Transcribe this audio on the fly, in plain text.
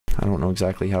I don't know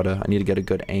exactly how to... I need to get a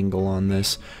good angle on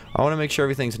this. I want to make sure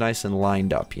everything's nice and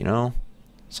lined up, you know?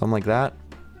 Something like that.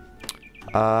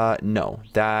 No.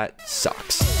 That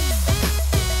sucks.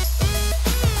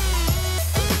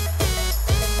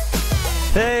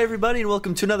 Hey everybody, and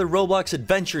welcome to another Roblox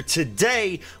adventure.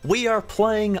 Today we are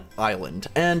playing Island,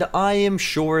 and I am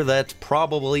sure that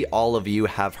probably all of you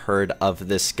have heard of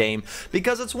this game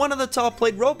because it's one of the top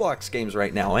played Roblox games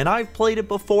right now, and I've played it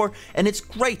before and it's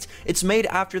great. It's made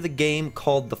after the game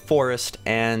called The Forest,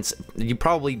 and there's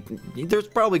probably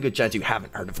a good chance you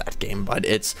haven't heard of that game, but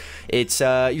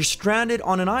you're stranded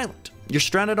on an island. You're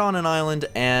stranded on an island,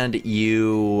 and there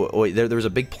was a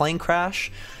big plane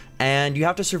crash. And you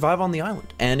have to survive on the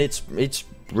island, and it's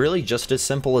really just as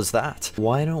simple as that.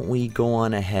 Why don't we go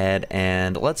on ahead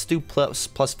and let's do plus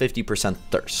 50%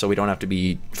 thirst, so we don't have to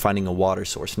be finding a water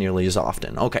source nearly as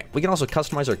often. Okay, we can also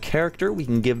customize our character. We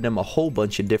can give them a whole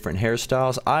bunch of different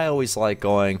hairstyles. I always like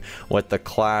going with the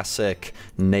classic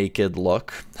naked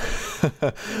look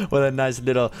with a nice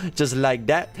little, just like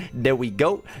that. There we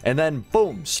go, and then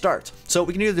boom, start. So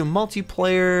we can either do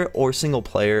multiplayer or single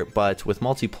player, but with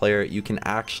multiplayer you can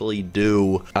actually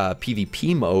do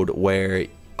PvP mode where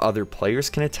other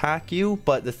players can attack you,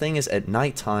 but the thing is, at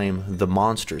nighttime the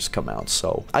monsters come out.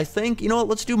 So I think, you know what,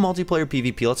 let's do multiplayer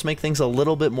PvP. Let's make things a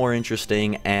little bit more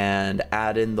interesting and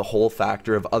add in the whole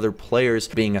factor of other players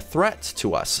being a threat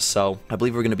to us. So I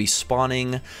believe we're going to be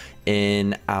spawning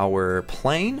in our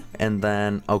plane, and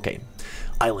then okay,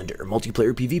 Islander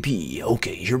multiplayer PvP.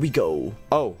 Okay, here we go.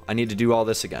 Oh, I need to do all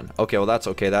this again. Okay, well that's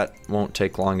okay, that won't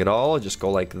take long at all. I'll just go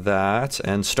like that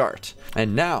and start.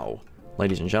 And now,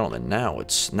 ladies and gentlemen, now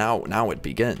it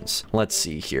begins. Let's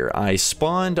see here. I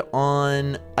spawned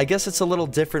on... I guess it's a little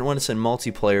different when it's in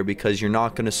multiplayer because you're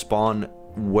not going to spawn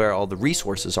where all the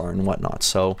resources are and whatnot.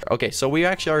 So, okay, so we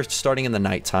actually are starting in the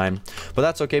nighttime, but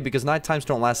that's okay because night times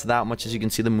don't last that much. As you can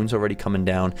see, the moon's already coming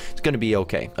down. It's going to be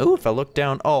okay. Oh, if I look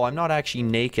down... Oh, I'm not actually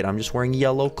naked. I'm just wearing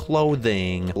yellow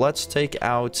clothing. Let's take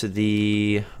out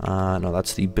the... no,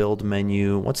 that's the build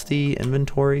menu. What's the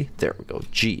inventory? There we go.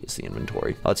 G is the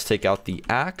inventory. Let's take out the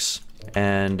axe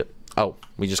and... Oh,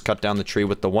 we just cut down the tree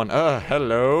with the one...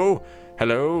 hello?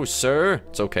 Hello, sir.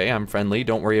 It's okay, I'm friendly.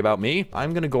 Don't worry about me.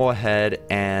 I'm gonna go ahead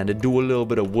and do a little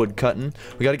bit of wood cutting.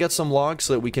 We gotta get some logs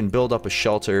so that we can build up a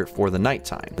shelter for the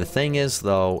nighttime. The thing is,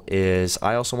 though, is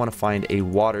I also want to find a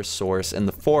water source in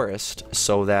the forest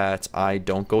so that I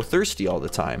don't go thirsty all the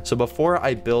time. So before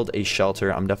I build a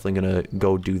shelter, I'm definitely gonna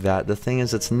go do that. The thing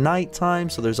is, it's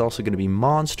nighttime, so there's also gonna be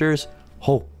monsters.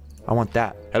 Oh, I want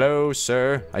that. Hello,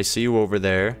 sir. I see you over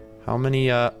there. How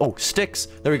many, oh, sticks.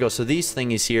 There we go. So these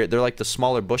thingies here, they're like the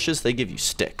smaller bushes. They give you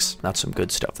sticks. That's some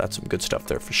good stuff. That's some good stuff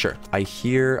there for sure. I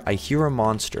hear a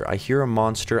monster. I hear a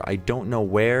monster. I don't know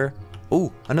where.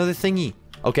 Oh, another thingy.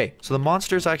 Okay, so the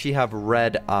monsters actually have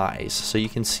red eyes, so you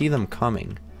can see them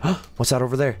coming. What's that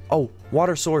over there? Oh,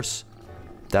 water source.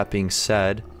 That being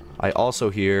said, I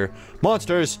also hear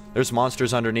monsters. There's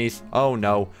monsters underneath. Oh,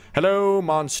 no. Hello,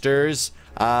 monsters.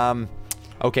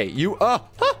 Okay, you,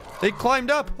 they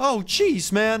climbed up. Oh,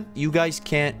 jeez, man. You guys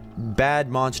can't. Bad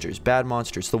monsters, bad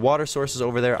monsters. The water source is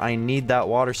over there. I need that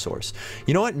water source.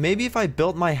 You know what? Maybe if I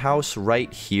built my house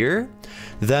right here,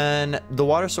 then the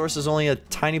water source is only a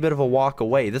tiny bit of a walk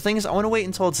away. The thing is, I want to wait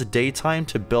until it's daytime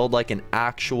to build like an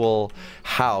actual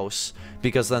house,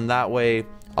 because then that way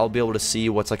I'll be able to see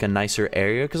what's like a nicer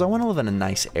area, because I want to live in a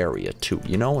nice area too,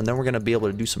 you know? And then we're going to be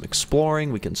able to do some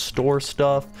exploring. We can store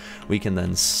stuff. We can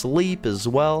then sleep as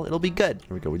well. It'll be good.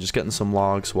 Here we go. We're just getting some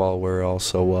logs while we're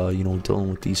also, you know, dealing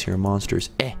with these here monsters.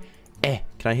 Can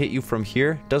I hit you from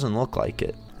here? Doesn't look like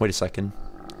it. Wait a second.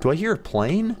 Do I hear a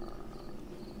plane?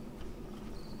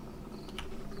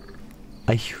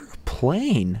 I hear a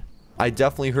plane. I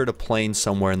definitely heard a plane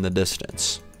somewhere in the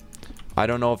distance. I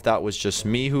don't know if that was just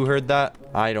me who heard that.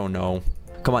 I don't know.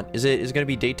 Come on, is it gonna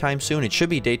be daytime soon? It should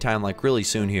be daytime like really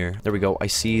soon here. There we go. I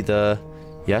see the...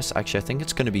 Yes, actually, I think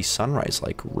it's gonna be sunrise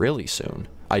like really soon.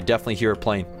 I definitely hear a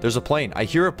plane. There's a plane. I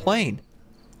hear a plane.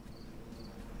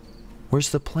 Where's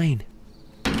the plane?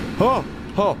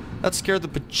 Oh, that scared the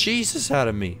bejesus out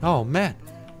of me. Oh, man.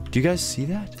 Do you guys see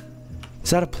that? Is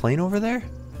that a plane over there?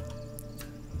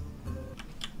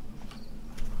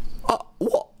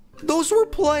 What? Those were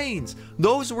planes.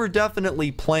 Those were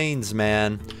definitely planes,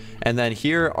 man. And then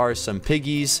here are some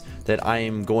piggies that I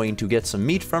am going to get some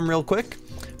meat from real quick,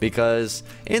 because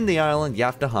in the island you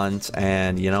have to hunt,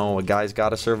 and you know, a guy's got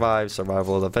to survive.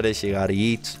 Survival of the fittest. You got to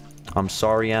eat. I'm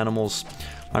sorry, animals.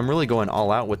 I'm really going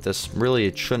all out with this. Really,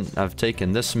 it shouldn't have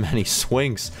taken this many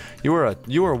swings. You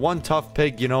were one tough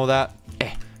pig, you know that?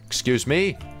 Excuse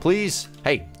me, please.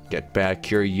 Hey, get back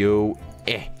here, you.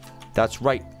 That's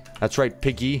right. That's right,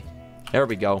 piggy. There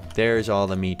we go. There's all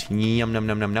the meat. Yum, num,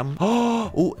 num, num, num.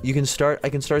 Oh, I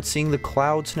can start seeing the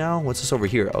clouds now. What's this over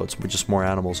here? Oh, it's just more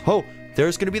animals. Oh,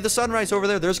 there's going to be the sunrise over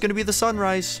there. There's going to be the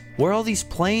sunrise. Where are all these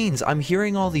planes? I'm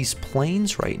hearing all these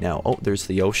planes right now. Oh, there's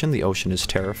the ocean. The ocean is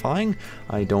terrifying.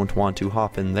 I don't want to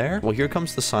hop in there. Well, here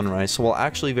comes the sunrise. So we'll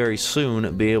actually very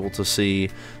soon be able to see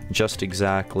just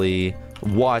exactly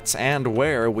what and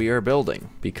where we are building,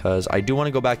 because I do want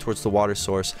to go back towards the water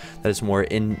source that is more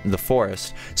in the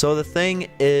forest. So the thing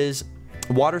is,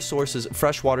 water sources,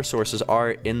 fresh water sources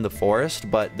are in the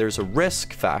forest, but there's a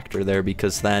risk factor there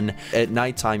because then at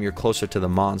nighttime you're closer to the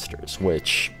monsters,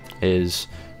 which is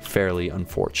fairly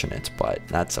unfortunate, but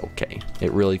that's okay.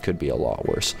 It really could be a lot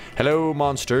worse. Hello,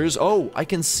 monsters. Oh, I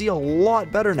can see a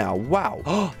lot better now.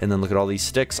 Wow. And then look at all these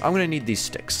sticks. I'm gonna need these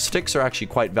sticks. Sticks are actually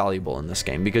quite valuable in this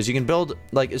game because you can build,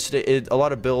 like, a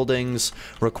lot of buildings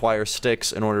require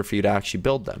sticks in order for you to actually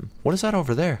build them. What is that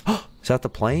over there? Is that the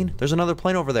plane? There's another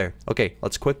plane over there. Okay,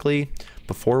 let's quickly,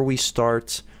 before we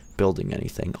start building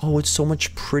anything. Oh, it's so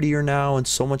much prettier now and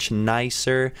so much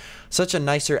nicer. Such a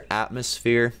nicer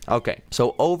atmosphere. Okay,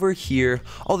 so over here,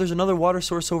 oh, there's another water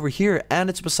source over here and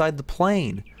it's beside the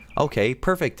plane. Okay,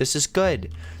 perfect. This is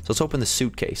good. So let's open the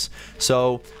suitcase.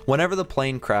 So whenever the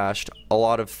plane crashed, a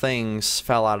lot of things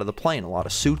fell out of the plane. A lot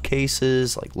of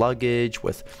suitcases, like luggage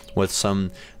with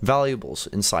some valuables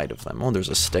inside of them. Oh, there's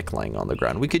a stick laying on the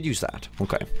ground. We could use that.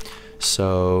 Okay,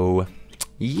 so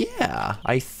yeah,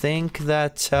 I think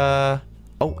that,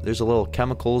 oh, there's a little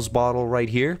chemicals bottle right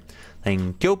here.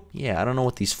 Thank you. Yeah, I don't know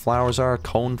what these flowers are.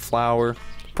 Cone flower.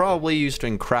 Probably used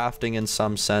in crafting in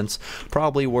some sense.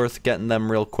 Probably worth getting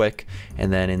them real quick.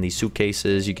 And then in these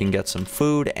suitcases, you can get some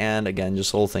food. And again,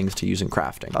 just little things to use in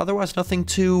crafting. Otherwise, nothing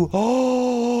too...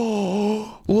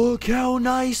 Oh, look how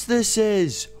nice this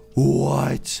is.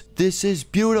 What? This is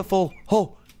beautiful.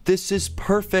 Oh, this is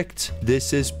perfect.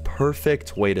 This is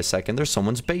perfect. Wait a second. There's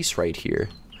someone's base right here.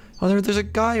 Oh, there's a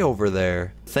guy over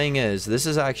there. Thing is, this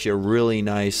is actually a really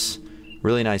nice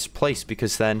place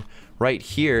because then right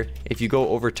here, if you go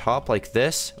over top like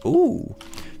this, ooh,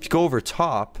 if you go over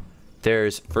top,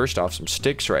 there's first off some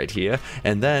sticks right here,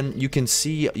 and then you can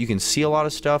see a lot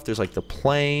of stuff. There's like the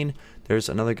plane. There's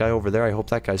another guy over there. I hope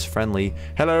that guy's friendly.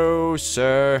 Hello,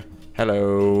 sir.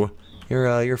 Hello.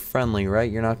 You're friendly,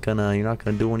 right? You're not gonna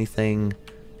do anything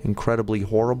incredibly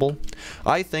horrible.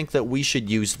 I think that we should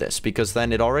use this because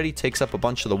then it already takes up a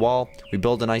bunch of the wall. We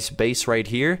build a nice base right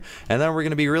here, and then we're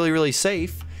gonna be really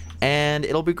safe, and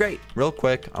it'll be great. Real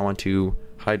quick, I want to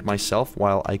hide myself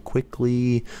while I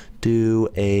quickly do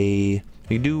a...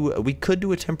 We could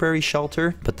do a temporary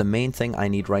shelter, but the main thing I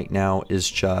need right now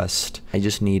is I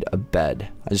just need a bed.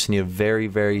 I just need a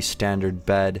very standard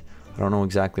bed. I don't know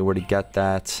exactly where to get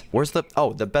that. Where's the...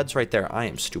 Oh, the bed's right there. I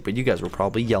am stupid. You guys were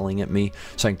probably yelling at me,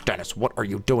 saying, Dennis, what are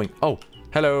you doing? Oh,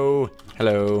 hello.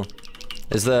 Hello.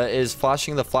 Is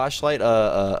flashing the flashlight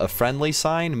a friendly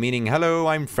sign? Meaning, hello,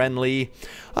 I'm friendly.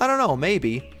 I don't know,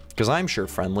 maybe. Because I'm sure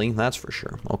friendly, that's for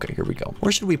sure. Okay, here we go.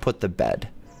 Where should we put the bed?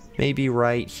 Maybe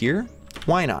right here?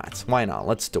 Why not? Why not?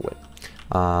 Let's do it.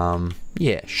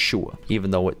 Yeah, sure.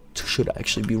 Even though it should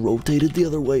actually be rotated the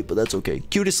other way, but that's okay.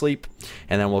 Cue to sleep.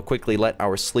 And then we'll quickly let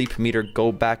our sleep meter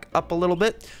go back up a little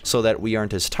bit so that we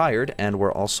aren't as tired, and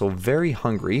we're also very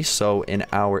hungry. So in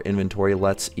our inventory,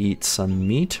 let's eat some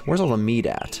meat. Where's all the meat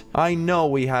at? I know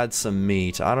we had some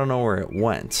meat. I don't know where it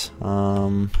went.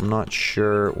 I'm not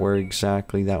sure where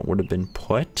exactly that would have been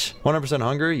put. 100%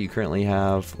 hunger. You currently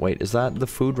have... Wait, is that the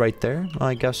food right there?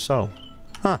 I guess so.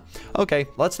 Huh. Okay,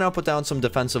 let's now put down some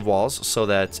defensive walls so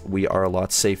that we are a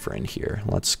lot safer in here.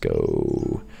 Let's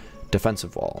go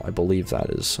defensive wall. I believe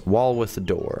that is wall with a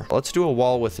door. Let's do a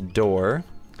wall with a door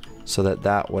so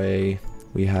that way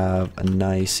we have a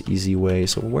nice, easy way.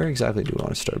 So where exactly do we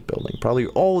want to start building? Probably,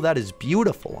 oh, that is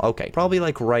beautiful. Okay, probably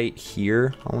like right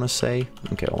here, I want to say.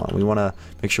 Okay, hold on. We want to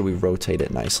make sure we rotate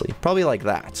it nicely. Probably like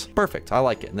that. Perfect, I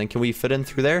like it. And then can we fit in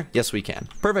through there? Yes, we can.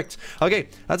 Perfect. Okay,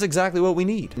 that's exactly what we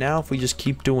need. Now, if we just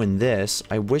keep doing this,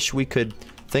 I wish we could...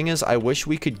 Thing is, I wish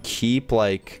we could keep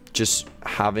like just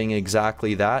having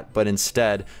exactly that, but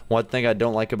instead, one thing I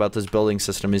don't like about this building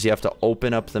system is you have to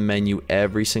open up the menu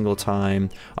every single time,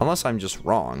 unless I'm just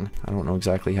wrong. I don't know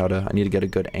exactly how to... I need to get a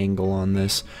good angle on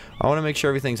this. I want to make sure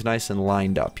everything's nice and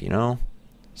lined up, you know?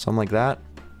 Something like that.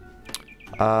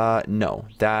 No,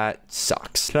 that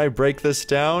sucks. Can I break this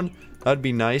down? That'd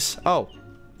be nice. Oh,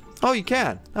 Oh, you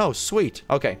can. Oh, sweet.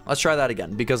 Okay, let's try that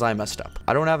again because I messed up.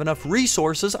 I don't have enough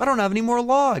resources. I don't have any more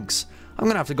logs. I'm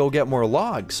gonna have to go get more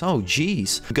logs. Oh,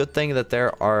 geez. Good thing that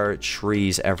there are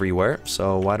trees everywhere.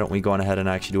 So why don't we go on ahead and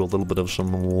actually do a little bit of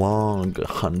some log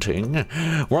hunting.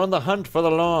 We're on the hunt for the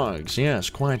logs.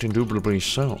 Yes, quite indubitably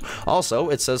so. Also,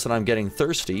 it says that I'm getting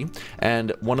thirsty.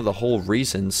 And one of the whole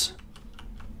reasons...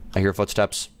 I hear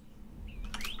footsteps.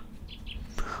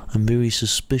 I'm very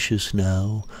suspicious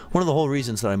now. One of the whole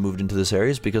reasons that I moved into this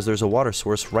area is because there's a water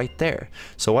source right there.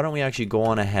 So why don't we actually go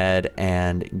on ahead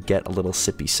and get a little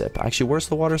sippy sip. Actually, where's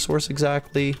the water source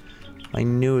exactly? I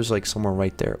knew it was like somewhere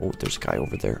right there. Oh, there's a guy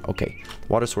over there. Okay, the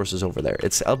water source is over there.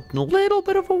 It's a little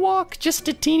bit of a walk, just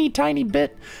a teeny tiny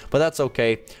bit, but that's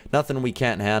okay. Nothing we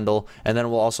can't handle. And then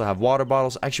we'll also have water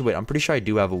bottles. Actually, wait, I'm pretty sure I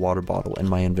do have a water bottle in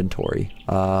my inventory.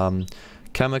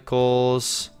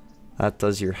 Chemicals, that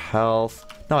does your health.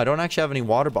 No, I don't actually have any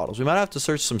water bottles. We might have to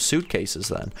search some suitcases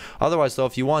then. Otherwise, though,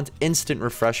 if you want instant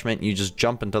refreshment, you just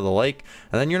jump into the lake,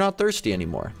 and then you're not thirsty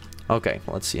anymore. Okay,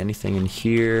 well, let's see. Anything in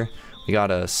here? We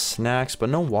got snacks, but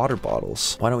no water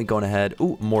bottles. Why don't we go on ahead?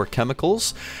 Ooh, more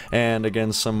chemicals. And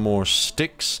again, some more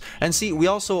sticks. And see, we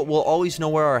also will always know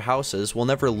where our house is. We'll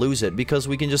never lose it because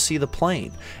we can just see the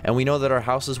plane. And we know that our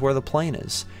house is where the plane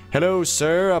is. Hello,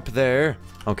 sir, up there.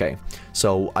 Okay,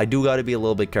 so I do got to be a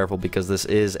little bit careful because this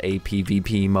is a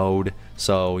PvP mode.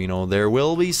 So, you know, there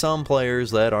will be some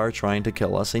players that are trying to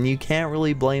kill us, and you can't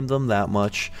really blame them that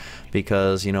much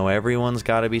because, you know, everyone's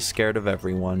got to be scared of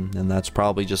everyone, and that's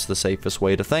probably just the safest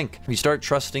way to think. If you start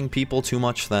trusting people too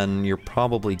much, then you're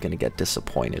probably going to get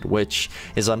disappointed, which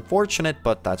is unfortunate,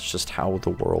 but that's just how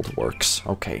the world works.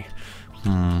 Okay.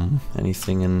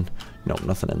 Anything in... No,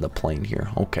 nothing in the plane here.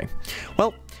 Okay.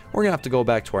 Well, we're gonna have to go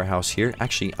back to our house here.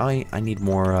 Actually, I need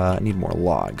more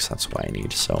logs. That's what I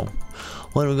need. So,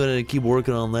 well, we're gonna keep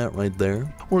working on that right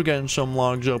there. We're getting some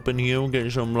logs up in here. We're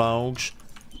getting some logs.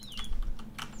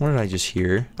 What did I just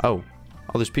hear? Oh,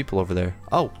 there's people over there.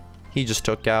 Oh, he just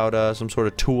took out some sort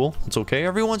of tool. It's okay.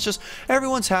 Everyone's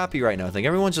happy right now. I think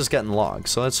everyone's just getting logs,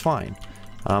 so that's fine.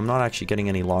 I'm not actually getting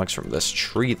any logs from this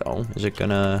tree though. Is it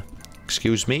gonna?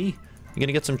 Excuse me? You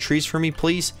gonna get some trees for me,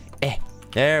 please?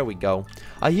 There we go.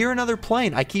 I hear another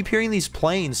plane. I keep hearing these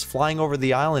planes flying over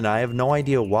the island. I have no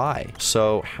idea why.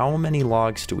 So, how many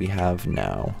logs do we have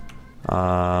now?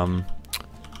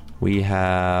 We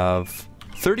have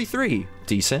 33.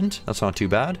 Decent. That's not too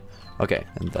bad. Okay,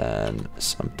 and then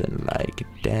something like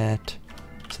that.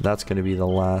 So that's gonna be the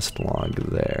last log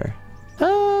there.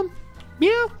 Yeah.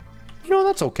 You know,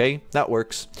 that's okay. That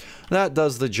works. That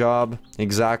does the job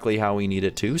exactly how we need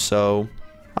it to, so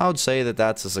I would say that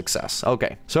that's a success.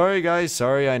 Okay. Sorry, guys.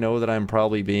 Sorry, I know that I'm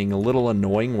probably being a little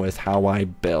annoying with how I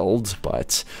build,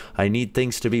 but I need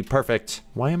things to be perfect.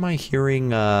 Why am I hearing,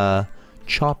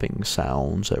 chopping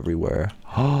sounds everywhere?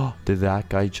 Oh, did that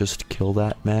guy just kill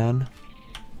that man?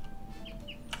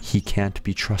 He can't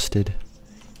be trusted.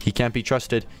 He can't be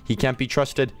trusted. He can't be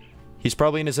trusted. He's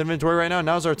probably in his inventory right now.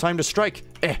 Now's our time to strike.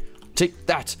 Take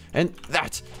that, and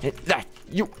that, and that.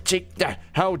 You take that.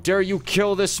 How dare you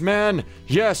kill this man?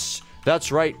 Yes,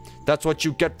 that's right. That's what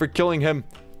you get for killing him.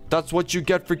 That's what you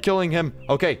get for killing him.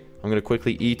 Okay, I'm gonna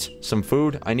quickly eat some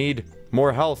food. I need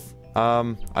more health.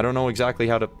 I don't know exactly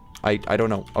how to... I don't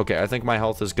know. Okay, I think my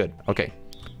health is good. Okay.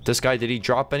 This guy, did he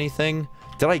drop anything?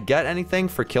 Did I get anything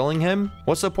for killing him?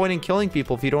 What's the point in killing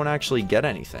people if you don't actually get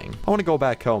anything? I want to go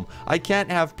back home. I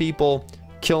can't have people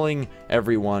killing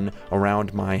everyone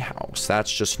around my house.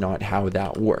 That's just not how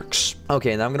that works.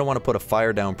 Okay, and I'm gonna want to put a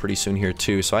fire down pretty soon here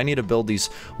too, so I need to build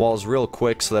these walls real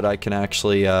quick so that I can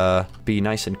actually be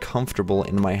nice and comfortable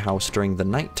in my house during the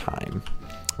nighttime.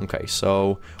 Okay,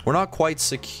 so we're not quite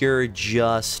secure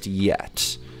just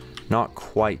yet. Not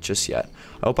quite just yet.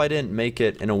 I hope I didn't make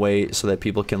it in a way so that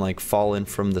people can like fall in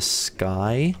from the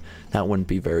sky. That wouldn't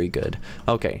be very good.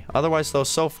 Okay, otherwise though,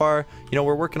 so far, you know,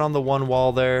 we're working on the one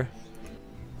wall there.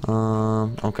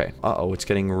 Okay. Uh-oh, it's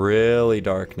getting really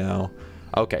dark now.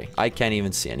 Okay, I can't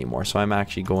even see anymore, so I'm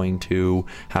actually going to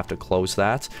have to close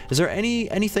that. Is there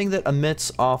anything that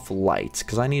emits off light?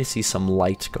 Because I need to see some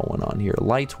light going on here.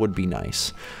 Light would be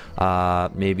nice.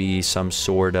 Maybe some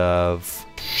sort of...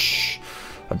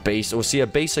 a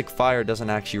basic fire doesn't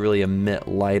actually really emit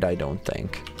light, I don't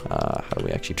think. How do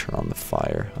we actually turn on the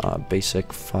fire?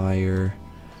 Basic fire...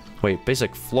 Wait,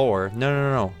 basic floor?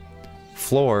 No.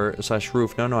 Floor /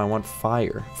 roof. No, I want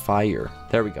fire. Fire.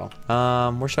 There we go.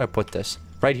 Where should I put this?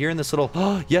 Right here in this little...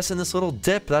 Oh, yes, in this little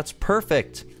dip. That's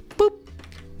perfect. Boop.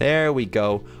 There we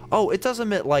go. Oh, it does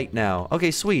emit light now. Okay,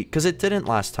 sweet. Because it didn't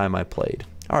last time I played.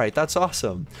 All right, that's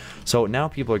awesome. So now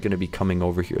people are going to be coming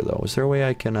over here, though. Is there a way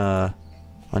I can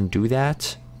undo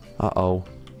that? Uh-oh.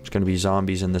 There's gonna be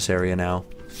zombies in this area now.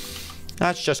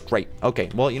 That's just great. Okay,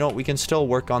 well, you know, we can still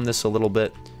work on this a little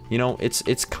bit. You know,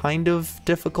 it's kind of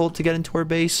difficult to get into our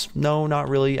base. No, not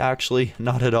really, actually.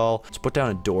 Not at all. Let's put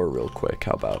down a door real quick.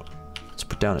 How about? Let's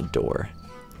put down a door.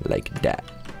 Like that.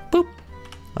 Boop.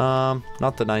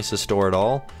 Not the nicest door at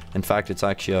all. In fact, it's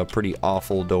actually a pretty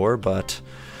awful door, but...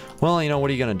 Well, you know, what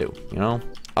are you gonna do? You know?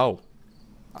 Oh.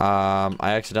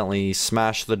 I accidentally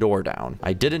smashed the door down.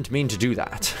 I didn't mean to do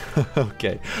that.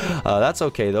 Okay. That's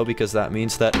okay, though, because that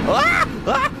means that...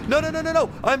 No, no, no, no, no!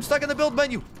 I'm stuck in the build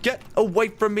menu! Get away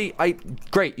from me!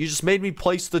 Great, you just made me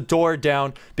place the door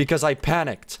down because I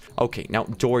panicked. Okay, now,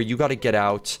 door, you gotta get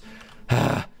out.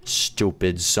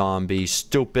 Stupid zombie.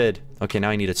 Stupid. Okay,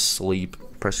 now I need to sleep.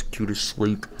 Press Q to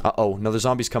sleep. Uh-oh, another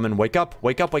zombie's coming. Wake up,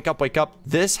 wake up, wake up, wake up.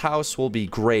 This house will be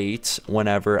great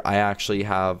whenever I actually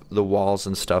have the walls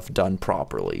and stuff done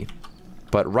properly.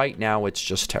 But right now, it's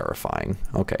just terrifying.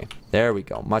 Okay, there we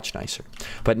go. Much nicer.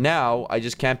 But now, I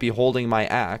just can't be holding my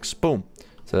axe. Boom.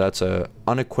 So that's a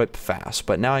unequipped fast.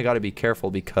 But now I gotta be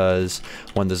careful because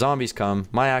when the zombies come,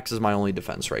 my axe is my only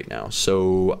defense right now.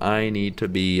 So I need to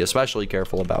be especially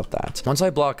careful about that. Once I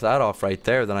block that off right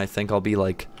there, then I think I'll be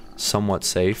like... somewhat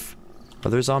safe.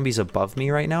 Are there zombies above me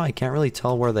right now? I can't really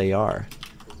tell where they are.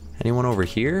 Anyone over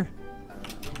here?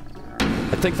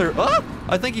 I think they're... Oh!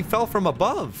 I think he fell from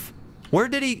above. Where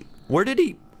did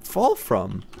he fall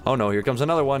from? Oh no, here comes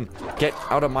another one. Get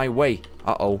out of my way.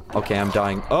 Uh-oh. Okay, I'm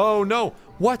dying. Oh no!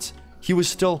 What? He was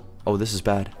still... Oh, this is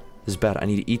bad. This is bad. I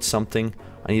need to eat something.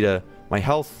 I need to... My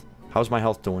health. How's my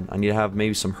health doing? I need to have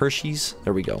maybe some Hershey's.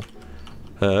 There we go.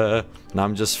 And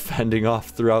I'm just fending off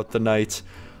throughout the night.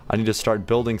 I need to start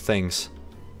building things.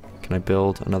 Can I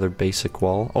build another basic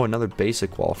wall? Oh, another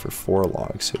basic wall for 4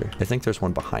 logs here. I think there's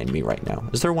one behind me right now.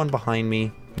 Is there one behind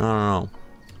me? I don't know.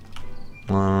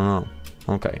 I don't know.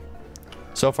 Okay.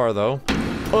 So far, though.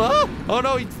 Oh! Oh,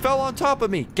 no, he fell on top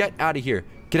of me. Get out of here.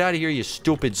 Get out of here, you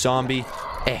stupid zombie.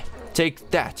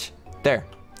 Take that. There.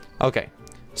 Okay.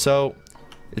 So,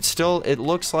 it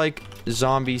looks like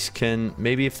zombies can,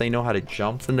 maybe if they know how to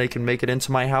jump, then they can make it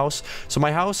into my house. So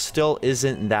my house still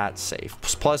isn't that safe.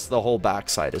 Plus the whole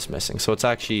backside is missing. So it's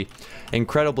actually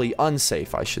incredibly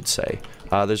unsafe, I should say.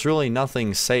 There's really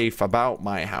nothing safe about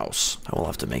my house. I will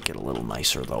have to make it a little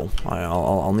nicer though.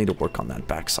 I'll need to work on that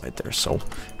backside there. So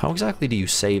how exactly do you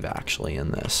save actually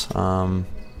in this?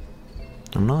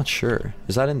 I'm not sure.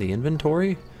 Is that in the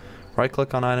inventory? Right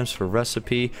click on items for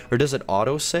recipe, or does it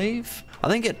auto save? I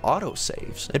think it auto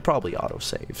saves. It probably auto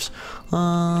saves.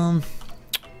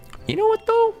 You know what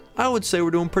though? I would say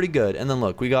we're doing pretty good. And then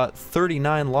look, we got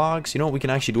 39 logs. You know what? We can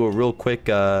actually do a real quick,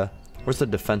 where's the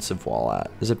defensive wall at?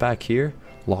 Is it back here?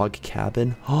 Log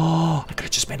cabin. Oh, I could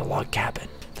have just made a log cabin.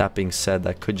 That being said,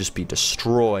 that could just be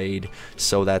destroyed.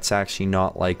 So that's actually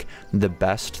not like the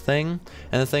best thing.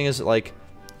 And the thing is like,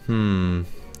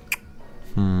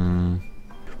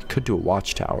 could do a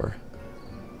watchtower.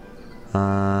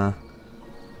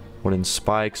 Wooden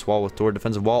spikes, wall with door,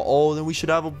 defensive wall. Oh, then we should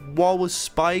have a wall with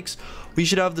spikes. We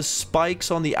should have the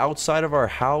spikes on the outside of our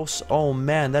house. Oh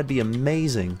man, that'd be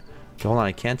amazing. Okay, hold on,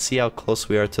 I can't see how close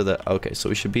we are to the... Okay, so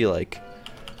we should be like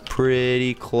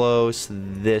pretty close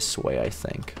this way, I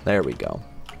think. There we go.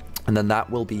 And then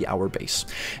that will be our base.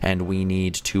 And we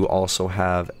need to also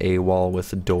have a wall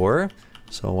with a door.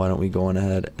 So why don't we go on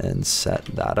ahead and set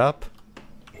that up.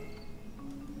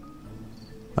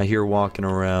 I hear walking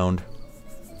around.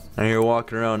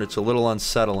 It's a little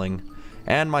unsettling.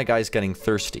 And my guy's getting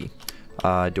thirsty.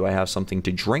 Do I have something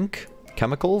to drink?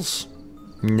 Chemicals?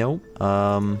 Nope.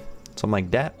 Something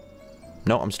like that?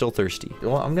 No, I'm still thirsty.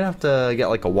 Well, I'm gonna have to get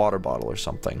like a water bottle or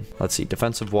something. Let's see,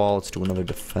 defensive wall. Let's do another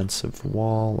defensive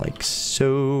wall, like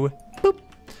so. Boop.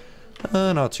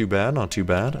 Not too bad, not too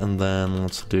bad. And then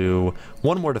let's do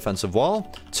one more defensive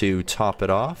wall to top it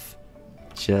off.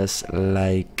 Just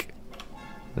like...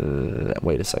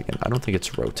 wait a second. I don't think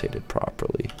it's rotated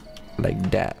properly.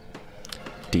 Like that.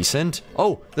 Decent.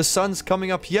 Oh, the sun's coming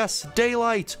up. Yes,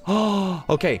 daylight. Oh,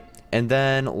 okay. And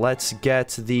then let's get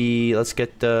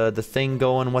the thing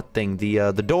going. What thing?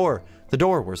 The door. The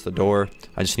door. Where's the door?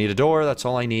 I just need a door. That's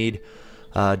all I need.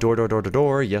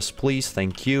 Door. Yes, please.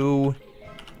 Thank you.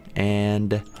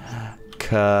 And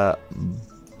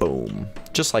kaboom.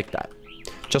 Just like that.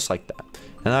 Just like that.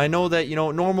 And I know that, you know,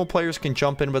 normal players can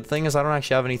jump in, but the thing is I don't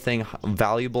actually have anything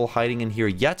valuable hiding in here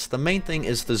yet. The main thing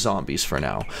is the zombies for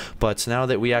now. But now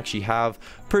that we actually have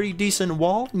pretty decent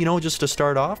wall, you know, just to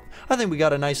start off, I think we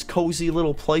got a nice cozy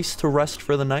little place to rest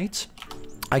for the night.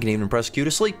 I can even press Q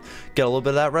to sleep. Get a little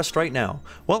bit of that rest right now.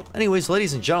 Well, anyways,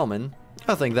 ladies and gentlemen,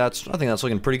 I think that's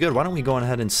looking pretty good. Why don't we go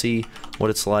ahead and see what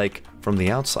it's like from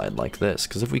the outside like this?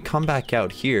 Because if we come back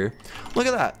out here, look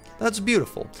at that. That's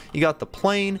beautiful. You got the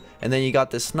plane, and then you got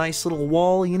this nice little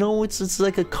wall. You know, it's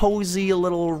like a cozy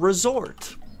little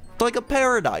resort. Like a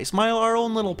paradise. Our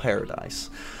own little paradise.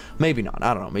 Maybe not.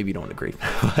 I don't know. Maybe you don't agree.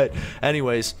 But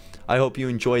anyways, I hope you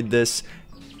enjoyed this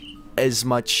as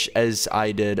much as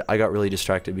I did. I got really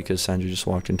distracted because Sandra just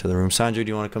walked into the room. Sandra, do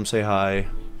you want to come say hi?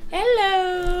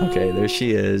 Hello. Okay, there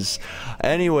she is.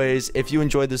 Anyways, if you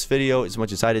enjoyed this video as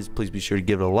much as I did, please be sure to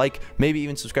give it a like. Maybe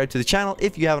even subscribe to the channel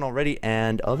if you haven't already.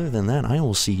 And other than that, I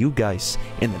will see you guys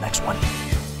in the next one.